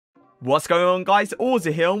What's going on, guys?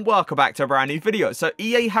 Orza here and welcome back to a brand new video. So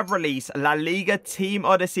EA have released La Liga Team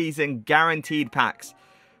of the Season guaranteed packs,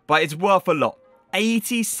 but it's worth a lot.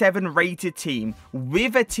 87 rated team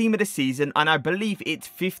with a Team of the Season, and I believe it's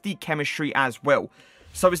 50 chemistry as well.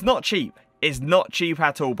 So it's not cheap. It's not cheap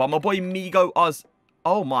at all. But my boy Migo Oz,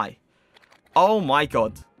 oh my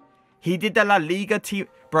god, he did the La Liga team.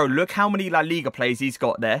 Bro, look how many La Liga players he's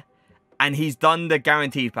got there, and he's done the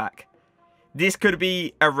guaranteed pack. This could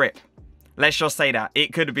be a rip. Let's just say that.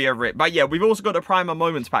 It could be a rip. But yeah, we've also got the Primer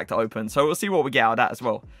Moments pack to open. So we'll see what we get out of that as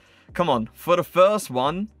well. Come on. For the first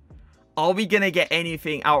one, are we going to get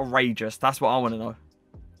anything outrageous? That's what I want to know.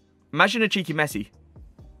 Imagine a cheeky Messi.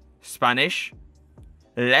 Spanish.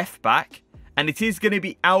 Left back. And it is going to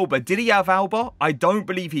be Alba. Did he have Alba? I don't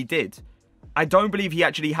believe he did. I don't believe he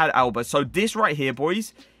actually had Alba. So this right here,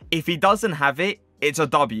 boys, if he doesn't have it, it's a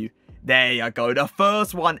W. There you go. The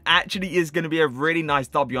first one actually is going to be a really nice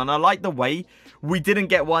W. And I like the way we didn't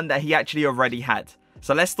get one that he actually already had.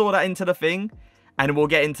 So let's store that into the thing. And we'll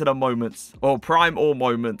get into the moments. Or prime or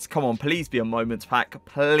moments. Come on, please be a moments pack.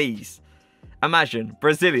 Please. Imagine.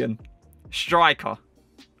 Brazilian. Striker.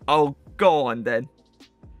 Oh, go on then.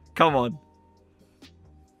 Come on.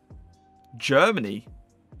 Germany.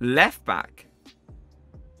 Left back.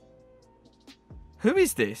 Who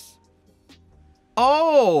is this?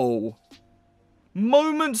 Oh,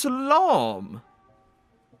 Moments Alarm.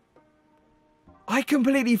 I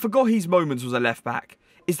completely forgot his Moments was a left back.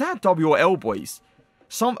 Is that W or L, boys?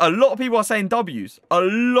 A lot of people are saying W's. A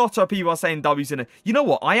lot of people are saying W's in it. You know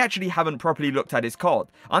what? I actually haven't properly looked at his card.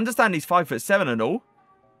 I understand he's 5'7" and all.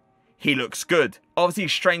 He looks good. Obviously,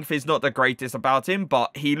 strength is not the greatest about him,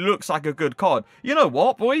 but he looks like a good card. You know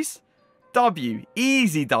what, boys? W.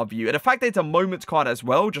 Easy W. And the fact that it's a Moments card as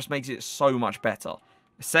well just makes it so much better.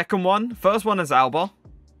 Second one. First one is Alba.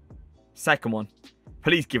 Second one.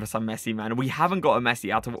 Please give us a Messi, man. We haven't got a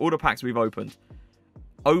Messi out of all the packs we've opened.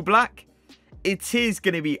 O-Black. It is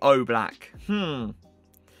going to be O-Black.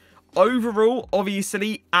 Overall,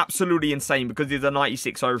 obviously, absolutely insane because it's a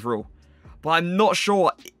 96 overall. But I'm not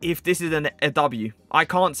sure if this is a W. I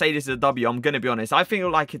can't say this is a W. I'm going to be honest. I feel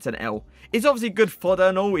like it's an L. It's obviously good fodder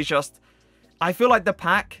and all. It's just, I feel like the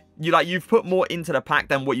pack, you've put more into the pack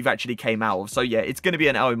than what you've actually came out of. So yeah, it's going to be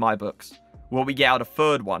an L in my books. Will we get out a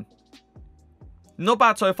third one? Not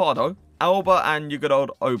bad so far though. Alba and your good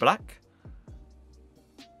old O-Black.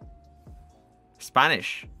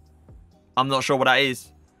 Spanish. I'm not sure what that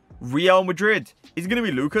is. Real Madrid. Is it going to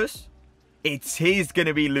be Lucas? It is going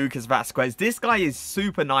to be Lucas Vazquez. This guy is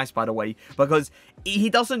super nice, by the way, because he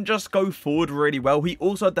doesn't just go forward really well. He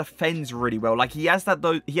also defends really well. Like, he has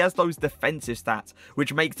those defensive stats,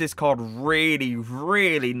 which makes this card really,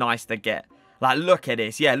 really nice to get. Like, look at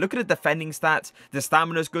this. Yeah, look at the defending stats. The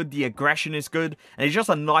stamina is good. The aggression is good. And it's just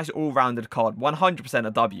a nice all-rounded card. 100% a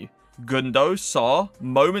W. Gundo, Saw,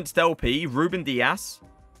 Moments Del P, Ruben Diaz.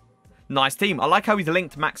 Nice team. I like how he's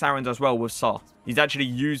linked Max Aarons as well with Saw. He's actually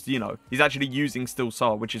used, he's actually using still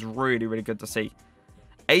Saw, which is really, really good to see.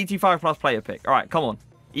 85 plus player pick. All right, come on.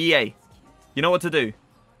 EA. You know what to do.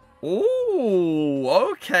 Ooh,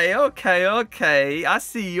 okay. I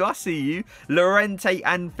see you. Llorente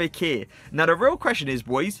and Fekir. Now, the real question is,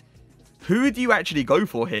 boys, who do you actually go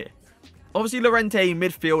for here? Obviously, Llorente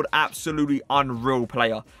midfield, absolutely unreal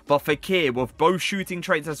player. But Fekir, with both shooting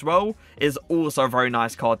traits as well, is also a very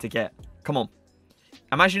nice card to get. Come on.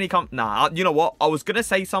 Imagine he comes... Nah, you know what? I was going to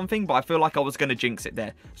say something, but I feel like I was going to jinx it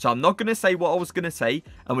there. So I'm not going to say what I was going to say,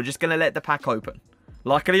 and we're just going to let the pack open.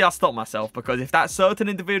 Luckily, I stopped myself, because if that certain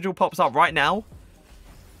individual pops up right now,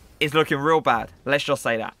 it's looking real bad. Let's just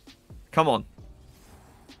say that. Come on.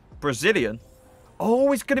 Brazilian.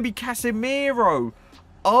 Oh, it's going to be Casemiro.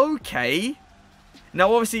 Okay.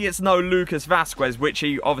 Now, obviously, it's no Lucas Vazquez, which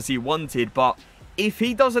he obviously wanted, but if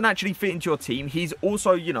he doesn't actually fit into your team, he's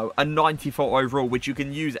also, a 94 overall, which you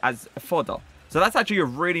can use as fodder. So that's actually a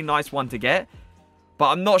really nice one to get, but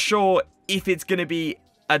I'm not sure if it's going to be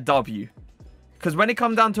a W. Because when it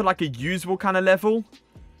comes down to like a usable kind of level,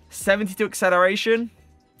 72 acceleration,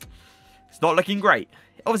 it's not looking great.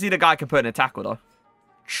 Obviously, the guy can put in a tackle, though.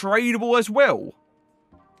 Tradable as well.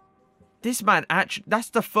 This man, actually,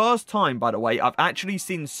 that's the first time, by the way, I've actually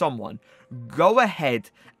seen someone go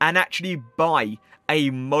ahead and actually buy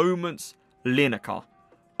a Moments Lineker.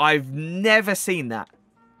 I've never seen that.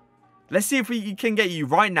 Let's see if we can get you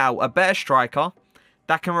right now a better striker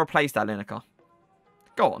that can replace that Lineker.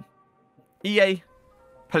 Go on. EA,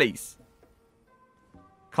 please.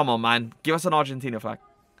 Come on, man. Give us an Argentina flag.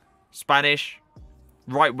 Spanish.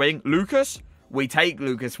 Right wing. Lucas. We take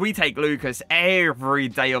Lucas. We take Lucas every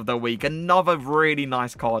day of the week. Another really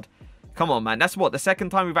nice card. Come on, man. That's what, the second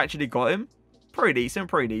time we've actually got him? Pretty decent,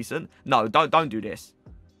 pretty decent. No, don't do this.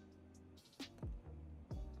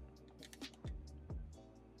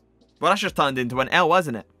 Well, that's just turned into an L,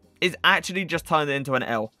 hasn't it? It's actually just turned into an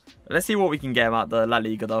L. Let's see what we can get him at the La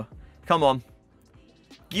Liga, though. Come on.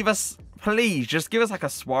 Give us, please, just give us like a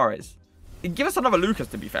Suarez. Give us another Lucas,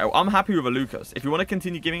 to be fair. I'm happy with a Lucas. If you want to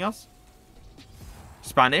continue giving us.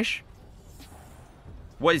 Spanish.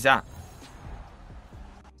 What is that?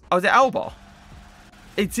 Oh, is it Alba?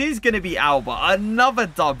 It is going to be Alba. Another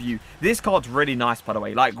W. This card's really nice, by the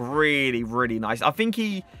way. Like, really, really nice. I think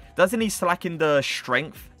he... Doesn't he slack in the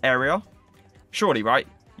strength area? Surely, right?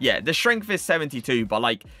 Yeah, the strength is 72, but,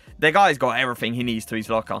 like, the guy's got everything he needs to his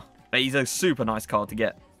locker. He's a super nice card to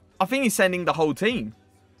get. I think he's sending the whole team.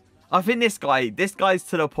 I think this guy's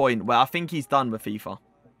to the point where I think he's done with FIFA.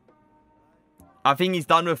 I think he's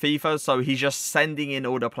done with FIFA, so he's just sending in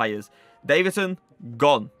all the players. Davidson,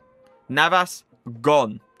 gone. Navas,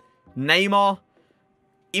 gone. Neymar,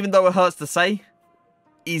 even though it hurts to say,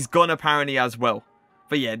 he's gone apparently as well.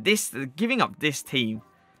 But yeah, giving up this team,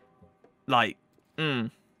 like,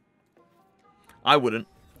 I wouldn't.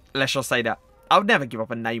 Let's just say that. I would never give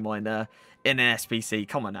up a Neymar in an SPC.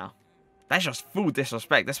 Come on now. That's just full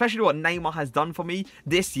disrespect. Especially what Neymar has done for me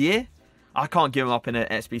this year. I can't give him up in an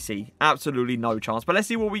SPC. Absolutely no chance. But let's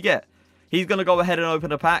see what we get. He's going to go ahead and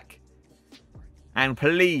open a pack. And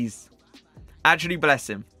please, actually bless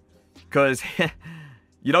him. Because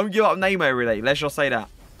you don't give up Neymar every day. Let's just say that.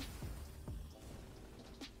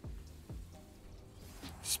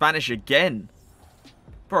 Spanish again.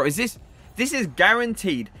 Bro, is this... This is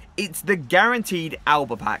guaranteed. It's the guaranteed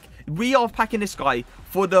Alba pack. We are packing this guy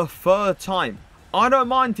for the third time. I don't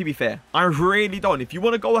mind, to be fair. I really don't. If you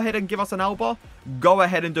want to go ahead and give us an Alba, go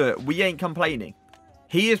ahead and do it. We ain't complaining.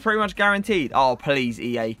 He is pretty much guaranteed. Oh, please,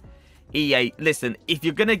 EA. EA, listen. If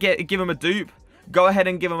you're going to give him a dupe, go ahead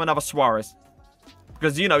and give him another Suarez.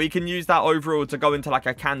 Because, you know, he can use that overall to go into like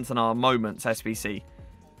a Cantona Moments SPC.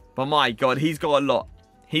 But my God, he's got a lot.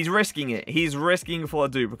 He's risking it. He's risking for a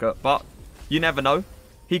duplicate. But you never know.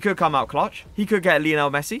 He could come out clutch. He could get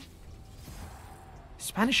Lionel Messi.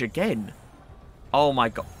 Spanish again. Oh my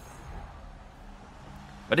God.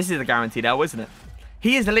 But this is a guaranteed L, isn't it?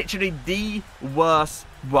 He is literally the worst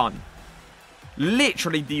one.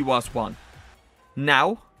 Literally the worst one.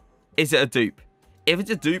 Now, is it a dupe? If it's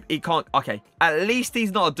a dupe, he can't... Okay, at least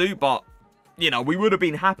he's not a dupe, but... You know, we would have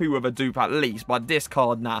been happy with a dupe at least. But this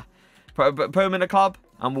card, nah. Put him in the club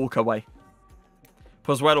and walk away.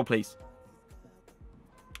 Pozuelo, please.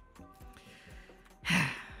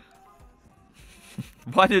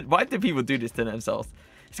 Why did people do this to themselves?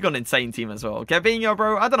 He's got an insane team as well. Gavinho,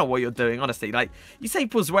 bro, I don't know what you're doing, honestly. Like, you say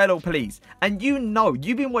Pozuelo, please. And you know,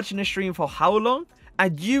 you've been watching the stream for how long?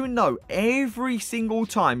 And you know, every single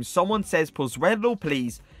time someone says Pozuelo,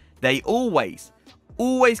 please, they always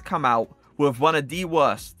come out with one of the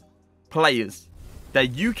worst players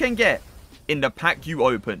that you can get in the pack you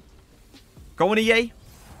open. Go on, EA.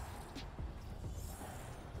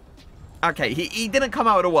 Okay, he didn't come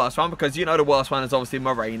out with the worst one because, you know, the worst one is obviously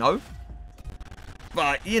Moreno.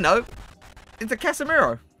 But, you know, it's a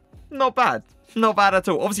Casemiro. Not bad. Not bad at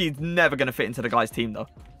all. Obviously, he's never going to fit into the guy's team, though. All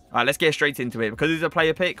right, let's get straight into it. Because it's a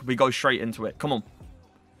player pick, we go straight into it. Come on.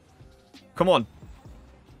 Come on.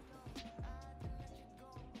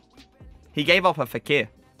 He gave up a Fekir.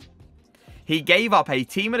 He gave up a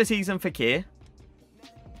team of the season Fekir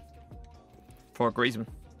for a Griezmann.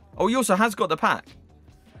 Oh, he also has got the pack.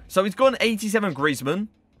 So he's got an 87 Griezmann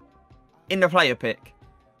in the player pick.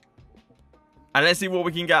 And let's see what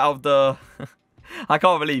we can get out of the... I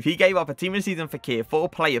can't believe he gave up a team of the season Fekir for a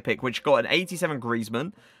player pick, which got an 87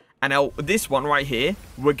 Griezmann. And now this one right here,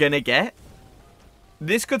 we're going to get...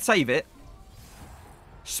 This could save it.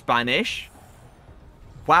 Spanish.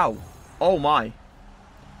 Wow. Oh my.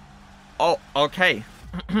 Oh, okay.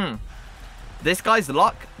 This guy's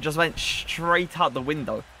luck just went straight out the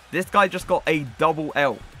window. This guy just got a double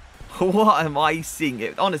L. What am I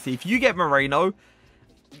seeing? Honestly, if you get Moreno,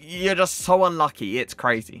 you're just so unlucky. It's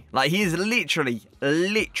crazy. Like, he is literally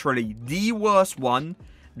the worst one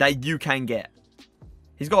that you can get.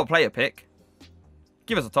 He's got a player pick.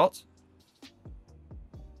 Give us a tots.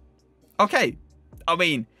 Okay. I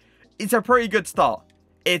mean, it's a pretty good start.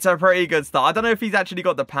 It's a pretty good start. I don't know if he's actually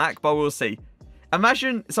got the pack, but we'll see.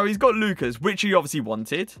 Imagine, so he's got Lucas, which he obviously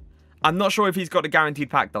wanted. I'm not sure if he's got a guaranteed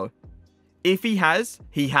pack, though. If he has,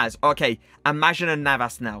 he has. Okay, imagine a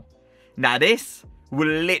Navas now. Now, this will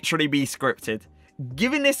literally be scripted.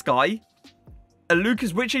 Giving this guy a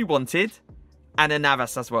Lucas, which he wanted, and a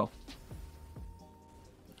Navas as well.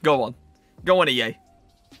 Go on. Go on, EA.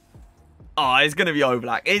 Oh, it's going to be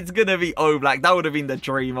Oblak. It's going to be Oblak. That would have been the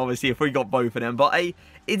dream, obviously, if we got both of them. But, hey,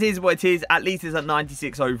 it is what it is. At least it's at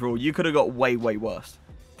 96 overall. You could have got way, way worse.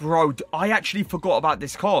 Bro, I actually forgot about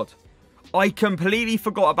this card. I completely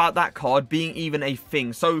forgot about that card being even a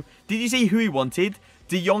thing. So, did you see who he wanted?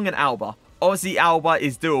 De Jong and Alba. Obviously, Alba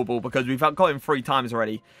is doable because we've got him 3 times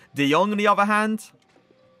already. De Jong, on the other hand,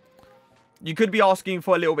 you could be asking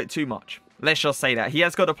for a little bit too much. Let's just say that. He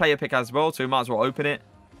has got a player pick as well, so we might as well open it.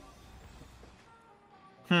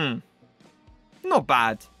 Not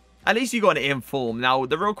bad. At least you got an inform. Now,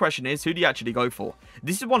 the real question is, who do you actually go for?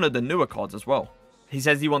 This is one of the newer cards as well. He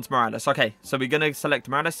says he wants Morales. Okay, so we're going to select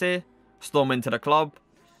Morales here, storm into the club,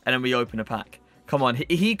 and then we open a pack. Come on,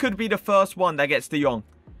 he could be the first one that gets De Jong.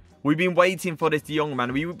 We've been waiting for this De Jong,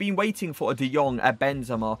 man. We've been waiting for a De Jong, a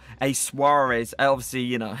Benzema, a Suarez, obviously,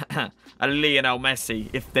 you know, a Lionel Messi,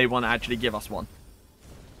 if they want to actually give us one.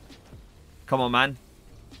 Come on, man.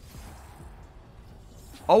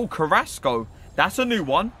 Oh, Carrasco. That's a new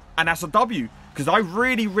one. And that's a W. Because I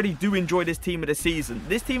really, really do enjoy this team of the season.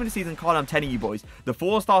 This team of the season card, I'm telling you boys. The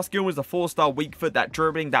 4-star skill is the 4-star weak foot. That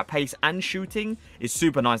dribbling, that pace, and shooting is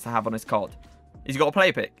super nice to have on this card. He's got a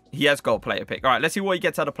player pick. He has got a player pick. All right, let's see what he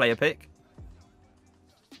gets out of player pick.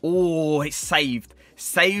 Oh, it's saved.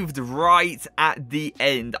 Saved right at the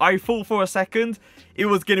end. I thought for a second it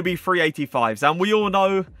was going to be 385s. And we all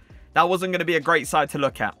know that wasn't going to be a great sight to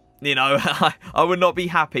look at. You know, I would not be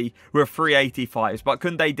happy with 385s. But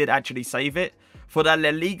Koundé did actually save it. For the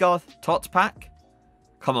LIGA TOTS pack.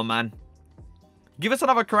 Come on, man. Give us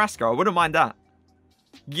another Carrasco. I wouldn't mind that.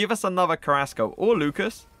 Give us another Carrasco. Or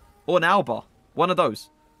Lucas. Or an Alba. One of those.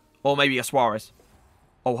 Or maybe a Suarez.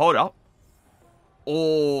 Oh, hold up.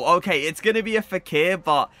 Oh, okay. It's going to be a Fakir,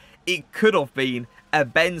 but it could have been a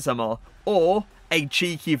Benzema or a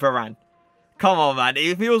cheeky Varane. Come on, man.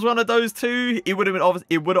 If it was one of those two, it would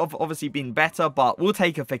have obviously been better, but we'll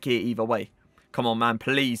take a Fakir either way. Come on, man.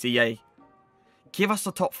 Please, EA. Give us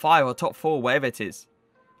a top 5 or top 4, whatever it is.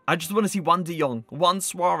 I just want to see one De Jong, one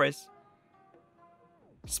Suarez.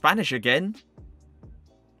 Spanish again?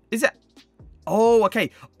 Is it? Oh,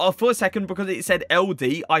 okay. For a second, because it said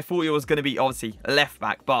LD, I thought it was going to be, obviously, left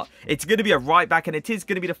back. But it's going to be a right back, and it is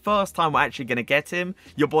going to be the first time we're actually going to get him.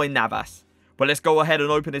 Your boy Navas. But let's go ahead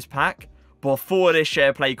and open this pack before this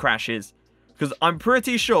share play crashes. Because I'm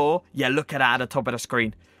pretty sure... Yeah, look at that at the top of the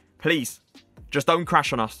screen. Please, just don't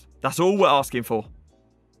crash on us. That's all we're asking for.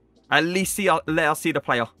 At least let us see the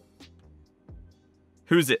player.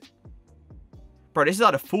 Who's it? Bro, this is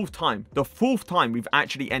like the 4th time. The 4th time we've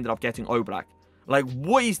actually ended up getting Oblak. Like,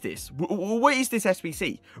 what is this? What is this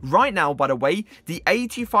SBC? Right now, by the way, the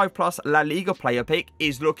 85 plus La Liga player pick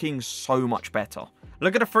is looking so much better.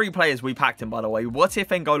 Look at the 3 players we packed in, by the way. What if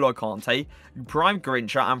N'Golo Kante, Prime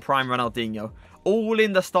Grincha, and Prime Ronaldinho? All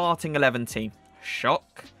in the starting 11 team.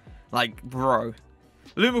 Shock. Like, bro.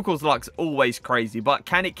 Lumical's luck's always crazy, but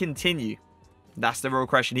can it continue? That's the real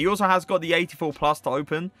question. He also has got the 84 plus to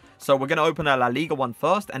open. So we're going to open a La Liga one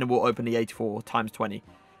first, and then we'll open the 84 times 20.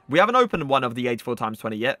 We haven't opened one of the 84 times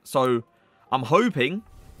 20 yet. So I'm hoping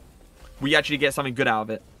we actually get something good out of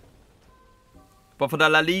it. But for the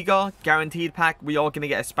La Liga guaranteed pack, we are going to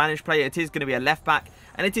get a Spanish player. It is going to be a left back,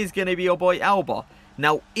 and it is going to be your boy Alba.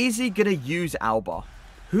 Now, is he going to use Alba?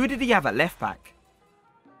 Who did he have at left back?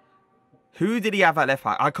 Who did he have at left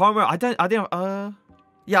back? I can't remember.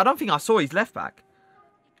 Yeah, I don't think I saw his left back.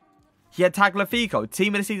 He had Tagliafico,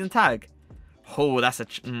 team of the season tag. Oh, that's a...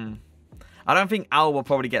 I don't think Alba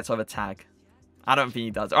probably gets over tag. I don't think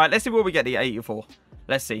he does. All right, let's see where we get the 84.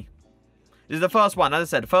 Let's see. This is the first one. As I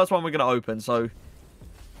said, the first one we're going to open. So,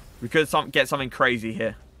 we could get something crazy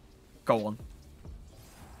here. Go on.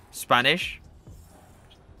 Spanish.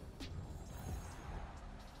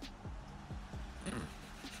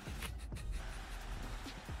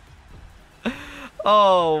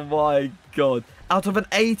 Oh my god. Out of an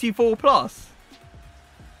 84 plus.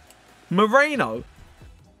 Moreno.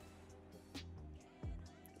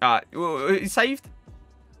 Alright, saved?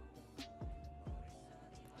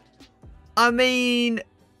 I mean,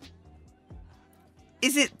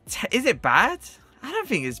 is it bad? I don't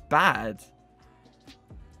think it's bad.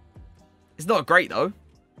 It's not great though.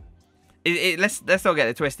 Let's not get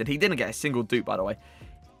it twisted. He didn't get a single dupe, by the way.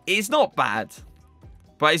 It's not bad,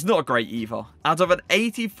 but it's not great either. Out of an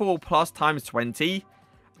 84 plus times 20,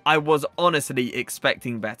 I was honestly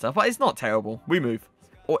expecting better, but it's not terrible. We move.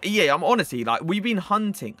 Or yeah, I'm honestly like, we've been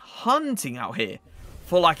hunting out here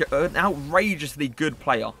for like an outrageously good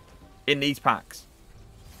player in these packs.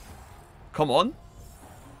 Come on.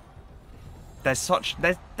 They're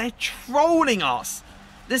trolling us.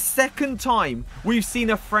 The second time we've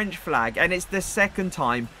seen a French flag, and it's the second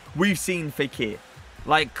time we've seen Fekir.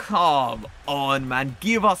 Like, come on, man.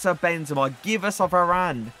 Give us a Benzema. Give us a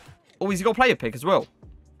Varane. Oh, has he got a player pick as well?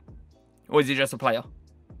 Or is he just a player?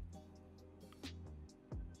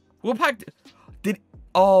 What pack did...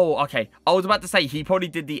 Oh, okay. I was about to say, he probably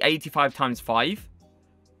did the 85 times 5.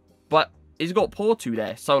 But he's got Porto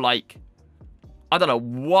there. So, like, I don't know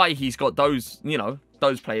why he's got those, you know,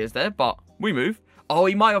 those players there. But we move. Oh,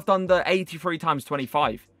 he might have done the 83 times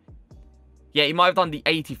 25. Yeah, he might have done the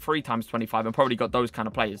 83 times 25 and probably got those kind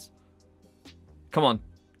of players. Come on.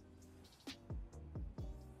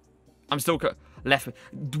 I'm still left.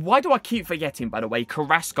 Why do I keep forgetting, by the way,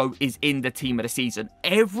 Carrasco is in the team of the season?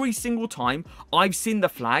 Every single time I've seen the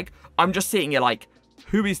flag, I'm just sitting here like,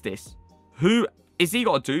 who is this? Who? Is he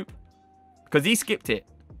got a dupe? Because he skipped it.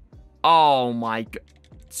 Oh my god.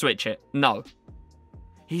 Switch it. No.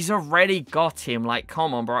 He's already got him. Like,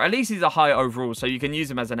 come on, bro. At least he's a high overall, so you can use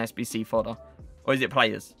him as an SBC fodder. Or is it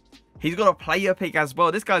players? He's got a player pick as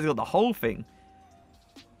well. This guy's got the whole thing.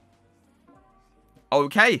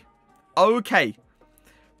 Okay. Okay.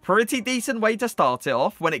 Pretty decent way to start it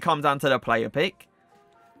off when it comes down to the player pick.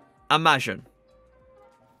 Imagine.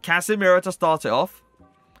 Casemiro to start it off.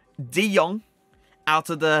 De Jong out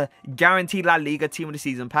of the guaranteed La Liga team of the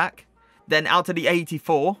season pack. Then out of the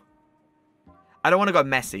 84. I don't want to go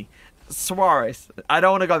Messi. Suarez. I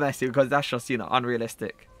don't want to go Messi because that's just, you know,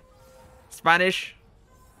 unrealistic. Spanish.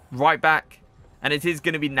 Right back. And it is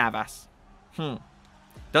going to be Navas.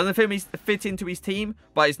 Doesn't fit into his team,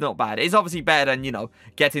 but it's not bad. It's obviously better than, you know,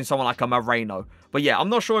 getting someone like a Moreno. But yeah, I'm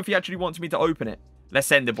not sure if he actually wants me to open it. Let's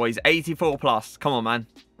send it, boys. 84 plus. Come on, man.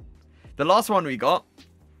 The last one we got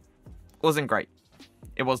wasn't great.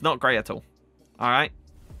 It was not great at all. All right.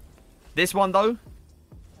 This one, though.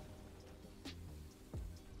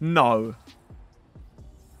 No.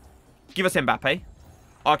 Give us Mbappe.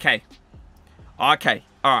 Okay. Okay.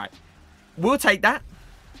 All right. We'll take that.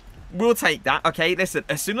 We'll take that. Okay, listen.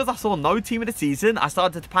 As soon as I saw no team of the season, I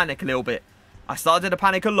started to panic a little bit. I started to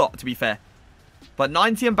panic a lot, to be fair. But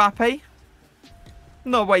 90 Mbappe.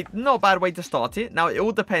 No, wait. Not a bad way to start it. Now, it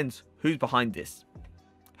all depends who's behind this.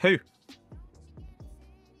 Who?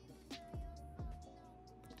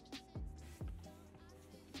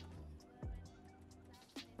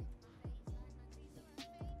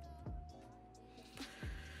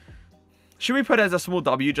 Should we put it as a small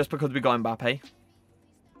W just because we got Mbappe?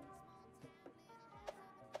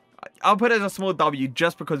 I'll put it as a small W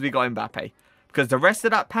just because we got Mbappe. Because the rest of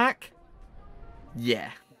that pack, yeah.